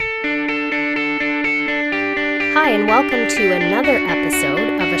and welcome to another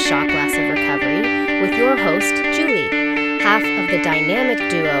episode of A Shot Glass of Recovery with your host, Julie, half of the dynamic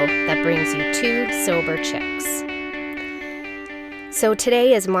duo that brings you two sober chicks. So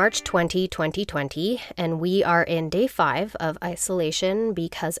today is March 20, 2020, and we are in day 5 of isolation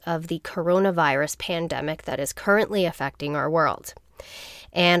because of the coronavirus pandemic that is currently affecting our world.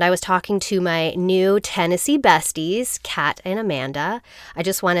 And I was talking to my new Tennessee besties, Kat and Amanda. I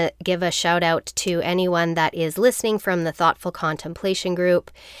just want to give a shout out to anyone that is listening from the Thoughtful Contemplation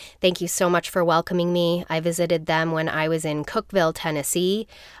group. Thank you so much for welcoming me. I visited them when I was in Cookeville, Tennessee,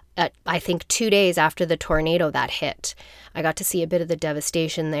 I think 2 days after the tornado that hit. I got to see a bit of the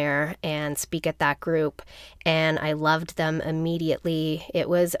devastation there and speak at that group, and I loved them immediately. It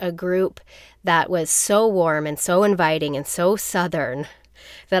was a group that was so warm and so inviting and so southern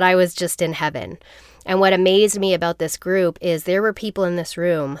that I was just in heaven. And what amazed me about this group is there were people in this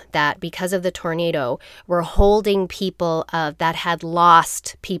room that, because of the tornado, were holding people that had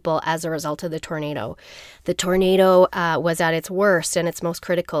lost people as a result of the tornado. The tornado was at its worst and its most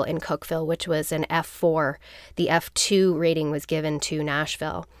critical in Cookeville, which was an F4. The F2 rating was given to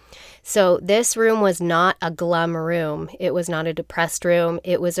Nashville. So this room was not a glum room. It was not a depressed room.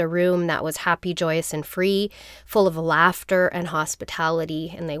 It was a room that was happy, joyous, and free, full of laughter and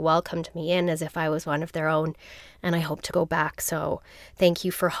hospitality, and they welcomed me in as if I was one of their own, and I hope to go back. So thank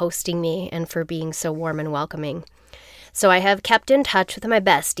you for hosting me and for being so warm and welcoming. So I have kept in touch with my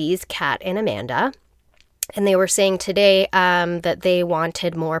besties, Kat and Amanda, and they were saying today that they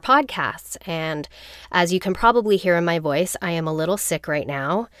wanted more podcasts. And as you can probably hear in my voice, I am a little sick right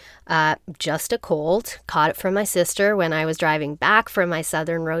now. Just a cold. Caught it from my sister when I was driving back from my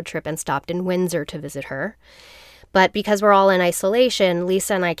southern road trip and stopped in Windsor to visit her. But because we're all in isolation,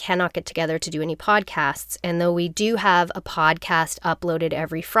 Lisa and I cannot get together to do any podcasts. And though we do have a podcast uploaded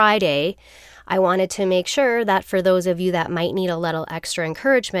every Friday, I wanted to make sure that for those of you that might need a little extra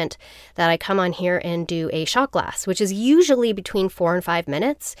encouragement, that I come on here and do a shot glass, which is usually between 4 and 5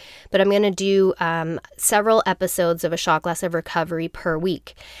 minutes. But I'm going to do several episodes of A Shot Glass of Recovery per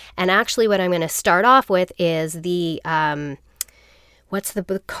week. And actually what I'm going to start off with is the, what's the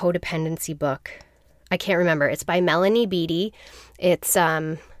codependency book? I can't remember. It's by Melanie Beattie. It's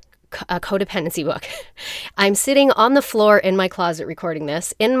a codependency book. I'm sitting on the floor in my closet recording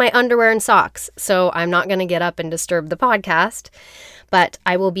this in my underwear and socks, so I'm not going to get up and disturb the podcast, but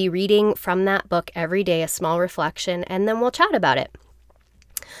I will be reading from that book every day, a small reflection, and then we'll chat about it.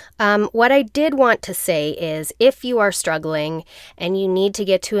 What I did want to say is if you are struggling and you need to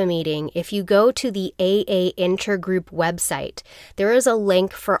get to a meeting, if you go to the AA Intergroup website, there is a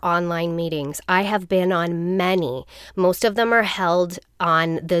link for online meetings. I have been on many. Most of them are held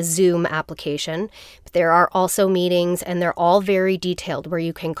on the Zoom application. There are also meetings, and they're all very detailed, where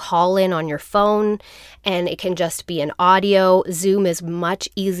you can call in on your phone and it can just be an audio. Zoom is much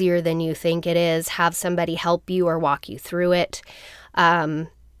easier than you think it is. Have somebody help you or walk you through it.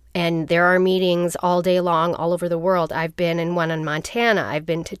 And there are meetings all day long all over the world. I've been in one in Montana. I've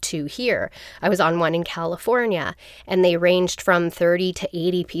been to 2 here. I was on one in California, and they ranged from 30 to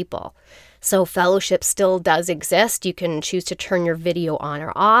 80 people. So fellowship still does exist. You can choose to turn your video on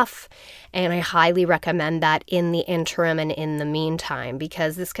or off. And I highly recommend that in the interim and in the meantime,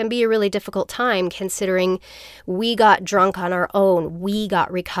 because this can be a really difficult time considering we got drunk on our own. We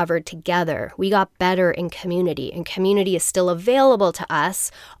got recovered together. We got better in community, and community is still available to us,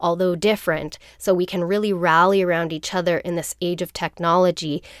 although different. So we can really rally around each other in this age of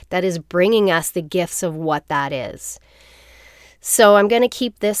technology that is bringing us the gifts of what that is. So I'm going to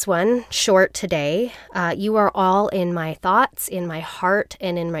keep this one short today. You are all in my thoughts, in my heart,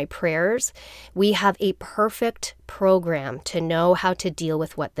 and in my prayers. We have a perfect program to know how to deal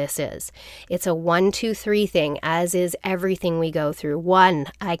with what this is. It's a 1, 2, 3 thing, as is everything we go through. 1,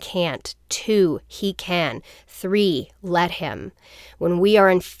 I can't. 2, he can. 3, let him. When we are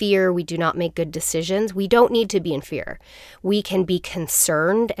in fear, we do not make good decisions. We don't need to be in fear. We can be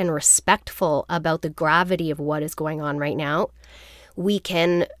concerned and respectful about the gravity of what is going on right now. We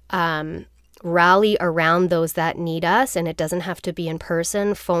can rally around those that need us, and it doesn't have to be in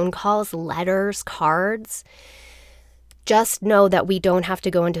person. Phone calls, letters, cards. Just know that we don't have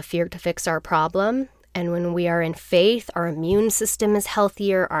to go into fear to fix our problem. And when we are in faith, our immune system is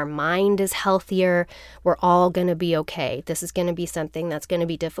healthier, our mind is healthier, we're all going to be okay. This is going to be something that's going to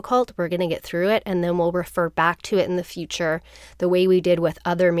be difficult. We're going to get through it, and then we'll refer back to it in the future the way we did with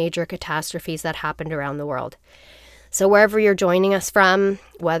other major catastrophes that happened around the world. So wherever you're joining us from,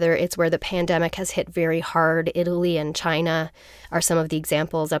 whether it's where the pandemic has hit very hard, Italy and China are some of the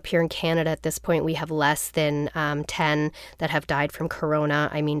examples. Up here in Canada at this point, we have less than 10 that have died from corona.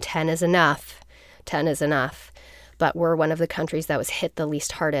 I mean, 10 is enough. 10 is enough. but we're one of the countries that was hit the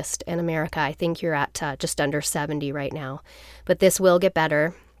least hardest. In America, I think you're at just under 70 right now. But this will get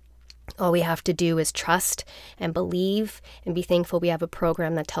better. All we have to do is trust and believe and be thankful we have a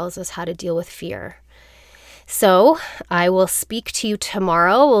program that tells us how to deal with fear. So I will speak to you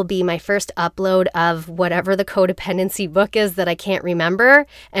tomorrow. Will be my first upload of whatever the codependency book is that I can't remember.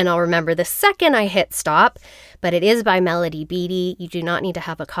 And I'll remember the second I hit stop. But it is by Melody Beattie. You do not need to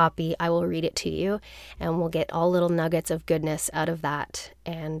have a copy. I will read it to you. And we'll get all little nuggets of goodness out of that.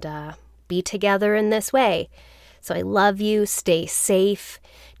 And be together in this way. So I love you. Stay safe.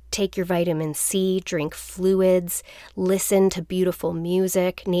 Take your vitamin C, drink fluids, listen to beautiful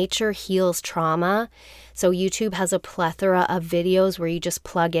music. Nature heals trauma. So YouTube has a plethora of videos where you just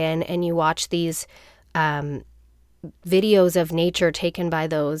plug in and you watch these videos of nature taken by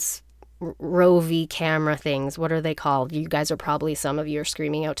those Rove camera things. What are they called? You guys are probably, some of you are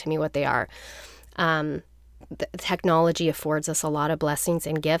screaming out to me what they are. The technology affords us a lot of blessings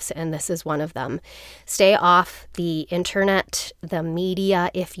and gifts, and this is one of them. Stay off the internet, the media,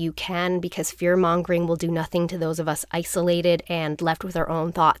 if you can, because fear-mongering will do nothing to those of us isolated and left with our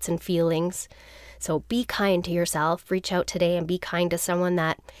own thoughts and feelings. So be kind to yourself. Reach out today and be kind to someone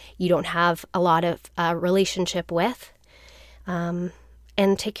that you don't have a lot of relationship with. And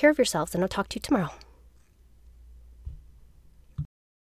take care of yourselves, and I'll talk to you tomorrow.